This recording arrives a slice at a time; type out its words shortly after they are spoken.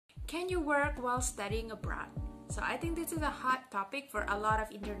Can you work while studying abroad? So I think this is a hot topic for a lot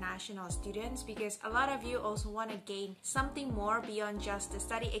of international students because a lot of you also want to gain something more beyond just the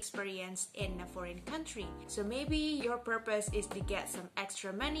study experience in a foreign country. So maybe your purpose is to get some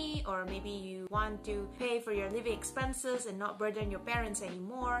extra money, or maybe you want to pay for your living expenses and not burden your parents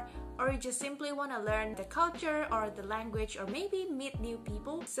anymore, or you just simply want to learn the culture or the language, or maybe meet new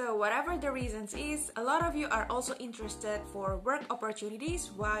people. So whatever the reasons is, a lot of you are also interested for work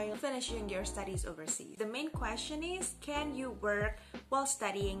opportunities while finishing your studies overseas. The main question is, can you work while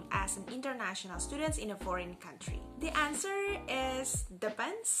studying as an international student in a foreign country? The answer is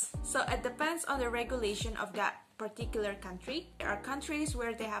depends. So it depends on the regulation of that particular country. There are countries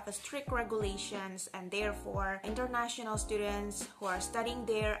where they have a strict regulations, and therefore international students who are studying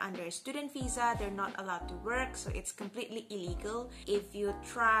there under a student visa, they're not allowed to work, so it's completely illegal. If you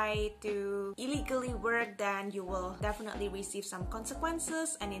try to illegally work, then you will definitely receive some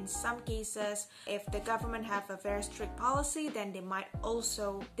consequences, and in some cases, if the government have a very strict policy, then they might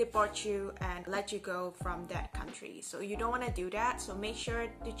also deport you and let you go from that country. So you don't want to do that, so make sure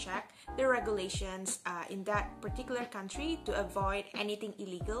to check the regulations in that particular country to avoid anything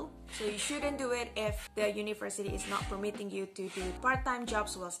illegal. So you shouldn't do it if the university is not permitting you to do part-time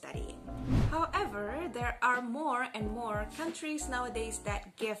jobs while studying. However, there are more and more countries nowadays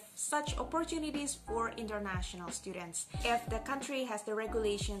that give such opportunities for international students. If the country has the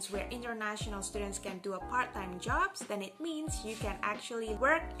regulations where international students can do a part-time jobs, then it means you can actually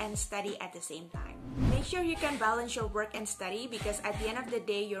work and study at the same time. Make sure you can balance your work and study, because at the end of the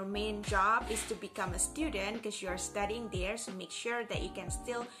day, your main job is to become a student because you're studying there. So make sure that you can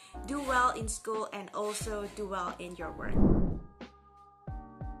still do well in school and also do well in your work.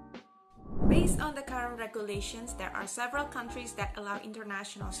 Based on the current regulations, there are several countries that allow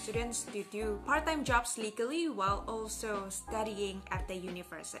international students to do part-time jobs legally while also studying at the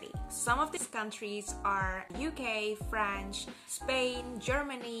university. Some of these countries are UK, France, Spain,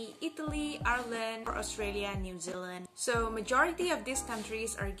 Germany, Italy, Ireland, Australia, New Zealand. So majority of these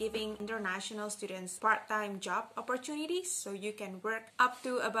countries are giving international students part-time job opportunities, so you can work up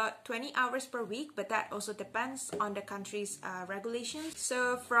to about 20 hours per week, but that also depends on the country's regulations.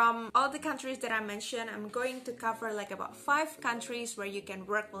 So from all the countries that I mentioned, I'm going to cover like about 5 countries where you can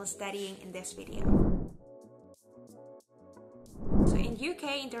work while studying in this video. So in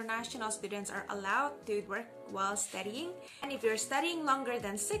UK, international students are allowed to work while studying, and if you're studying longer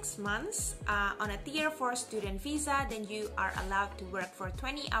than 6 months on a Tier 4 student visa, then you are allowed to work for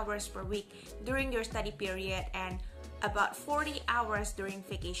 20 hours per week during your study period and about 40 hours during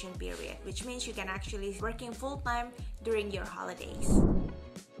vacation period, which means you can actually working full-time during your holidays.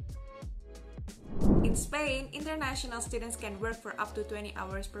 In Spain, international students can work for up to 20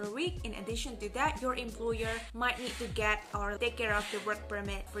 hours per week. In addition to that, your employer might need to get or take care of the work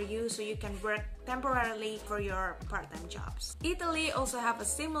permit for you so you can work temporarily for your part-time jobs. Italy also have a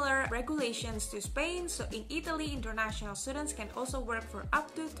similar regulations to Spain. So in Italy, international students can also work for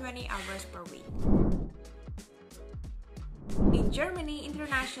up to 20 hours per week. In Germany,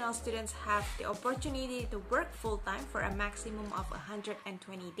 international students have the opportunity to work full-time for a maximum of 120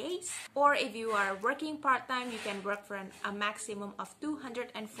 days. Or if you are working part-time, you can work for a maximum of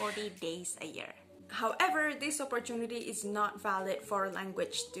 240 days a year. However, this opportunity is not valid for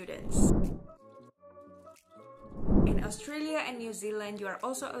language students. In Australia and New Zealand, you are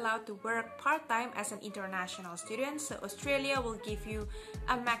also allowed to work part-time as an international student. So Australia will give you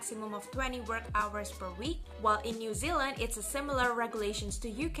a maximum of 20 work hours per week, while in New Zealand, it's a similar regulations to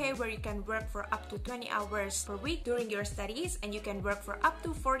UK where you can work for up to 20 hours per week during your studies, and you can work for up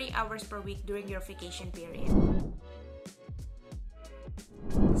to 40 hours per week during your vacation period.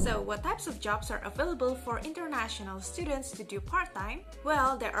 So what types of jobs are available for international students to do part-time?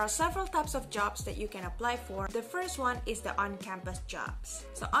 Well, there are several types of jobs that you can apply for. The first one is the on-campus jobs.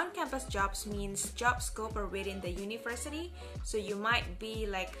 So on-campus jobs means job scope are within the university. So you might be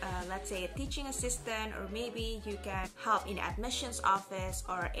like, let's say a teaching assistant, or maybe you can help in the admissions office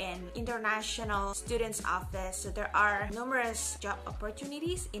or in international students office. So there are numerous job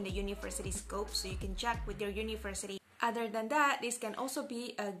opportunities in the university scope, so you can check with your university. Other than that, this can also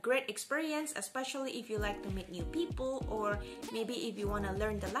be a great experience, especially if you like to meet new people, or maybe if you want to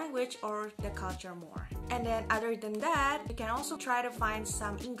learn the language or the culture more. And then other than that, you can also try to find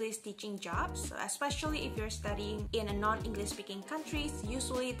some English teaching jobs. So especially if you're studying in a non-English speaking countries,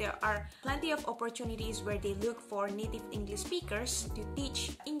 usually there are plenty of opportunities where they look for native English speakers to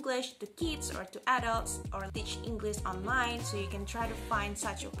teach English to kids or to adults, or teach English online. So you can try to find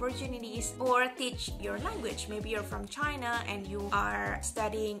such opportunities, or teach your language. Maybe you're from China and you are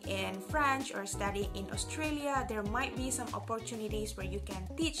studying in French or studying in Australia. There might be some opportunities where you can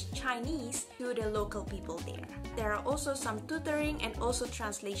teach Chinese to the local people there. There are also some tutoring and also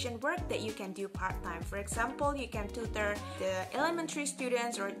translation work that you can do part-time. For example, you can tutor the elementary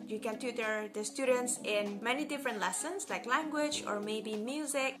students, or you can tutor the students in many different lessons like language or maybe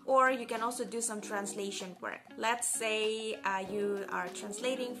music, or you can also do some translation work. Let's say you are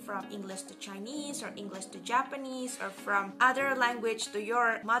translating from English to Chinese or English to Japanese, or from other language to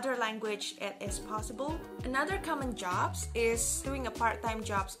your mother language. It is possible. Another common jobs is doing a part-time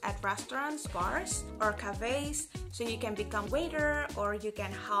jobs at restaurants, bars, or cafes. So you can become waiter, or you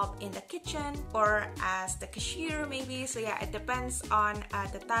can help in the kitchen, or as the cashier maybe. So yeah, it depends on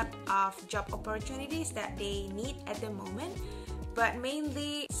the type of job opportunities that they need at the moment. But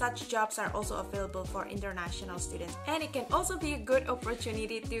mainly such jobs are also available for international students, and it can also be a good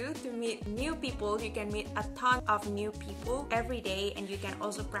opportunity too to meet new people. You can meet a ton of new people every day, and you can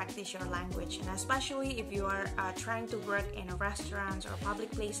also practice your language. And especially if you are trying to work in restaurants or public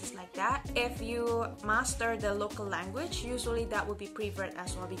places like that, if you master the local language, usually that would be preferred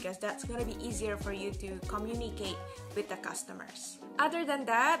as well, because that's going to be easier for you to communicate with the customers. Other than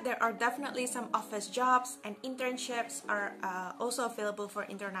that, there are definitely some office jobs, and internships are also available for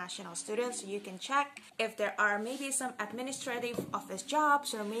international students. So you can check if there are maybe some administrative office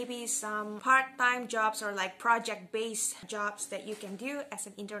jobs, or maybe some part-time jobs, or like project-based jobs that you can do as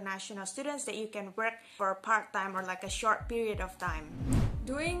an international student, that you can work for part-time or like a short period of time.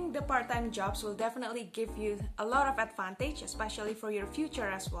 Doing the part-time jobs will definitely give you a lot of advantage, especially for your future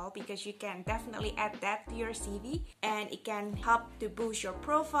as well, because you can definitely add that to your CV, and it can help to boost your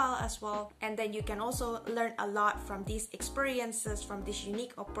profile as well. And then you can also learn a lot from these experiences, from these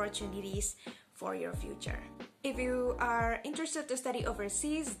unique opportunities for your future. If you are interested to study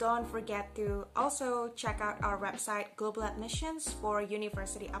overseas, don't forget to also check out our website Global Admissions for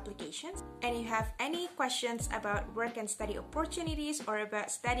university applications. And if you have any questions about work and study opportunities, or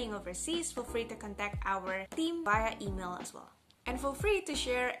about studying overseas, feel free to contact our team via email as well. And feel free to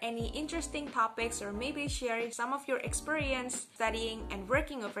share any interesting topics, or maybe share some of your experience studying and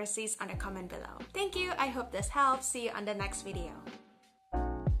working overseas on the comment below. Thank you, I hope this helps. See you on the next video.